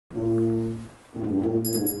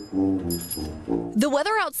The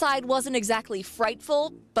weather outside wasn't exactly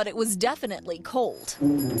frightful, but it was definitely cold.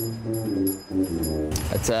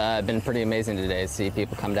 It's been pretty amazing today to see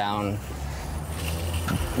people come down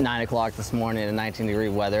 9 o'clock this morning in 19-degree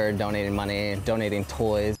weather, donating money, donating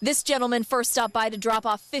toys. This gentleman first stopped by to drop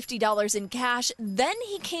off $50 in cash. Then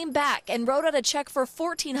he came back and wrote out a check for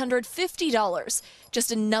 $1,450.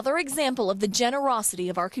 Just another example of the generosity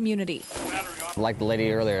of our community. Like the lady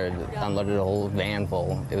earlier, unloaded a whole van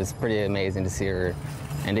full. It was pretty amazing to see her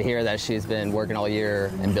and to hear that she's been working all year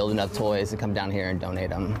and building up toys to come down here and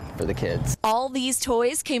donate them for the kids. All these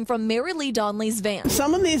toys came from Mary Lee Donley's van.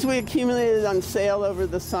 Some of these we accumulated on sale over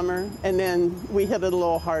the summer, and then we hit it a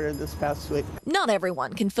little harder this past week. Not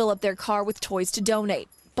everyone can fill up their car with toys to donate,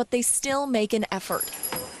 but they still make an effort.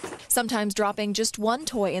 Sometimes dropping just one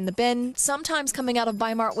toy in the bin, sometimes coming out of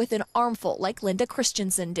Weimar with an armful like Linda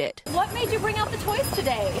Christensen did. What made you bring out the toys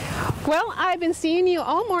today? Well, I've been seeing you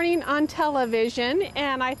all morning on television,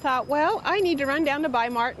 and I thought, well, I need to run down to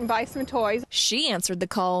Weimar and buy some toys. She answered the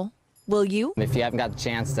call. Will you? If you haven't got the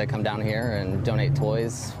chance to come down here and donate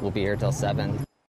toys, we'll be here till 7.